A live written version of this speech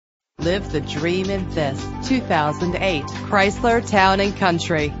Live the dream in this 2008 Chrysler Town &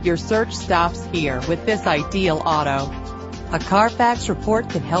 Country. Your search stops here with this ideal auto. A Carfax report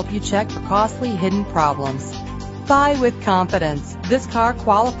can help you check for costly hidden problems. Buy with confidence. This car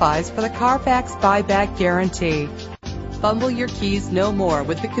qualifies for the Carfax buyback guarantee. Fumble your keys no more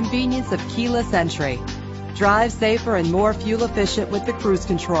with the convenience of keyless entry. Drive safer and more fuel efficient with the cruise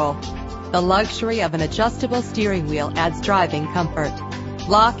control. The luxury of an adjustable steering wheel adds driving comfort.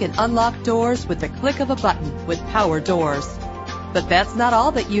 Lock and unlock doors with the click of a button with power doors. But that's not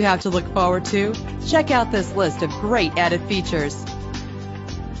all that you have to look forward to. Check out this list of great added features.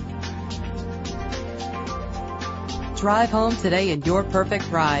 Drive home today in your perfect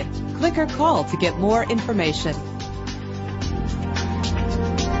ride. Click or call to get more information.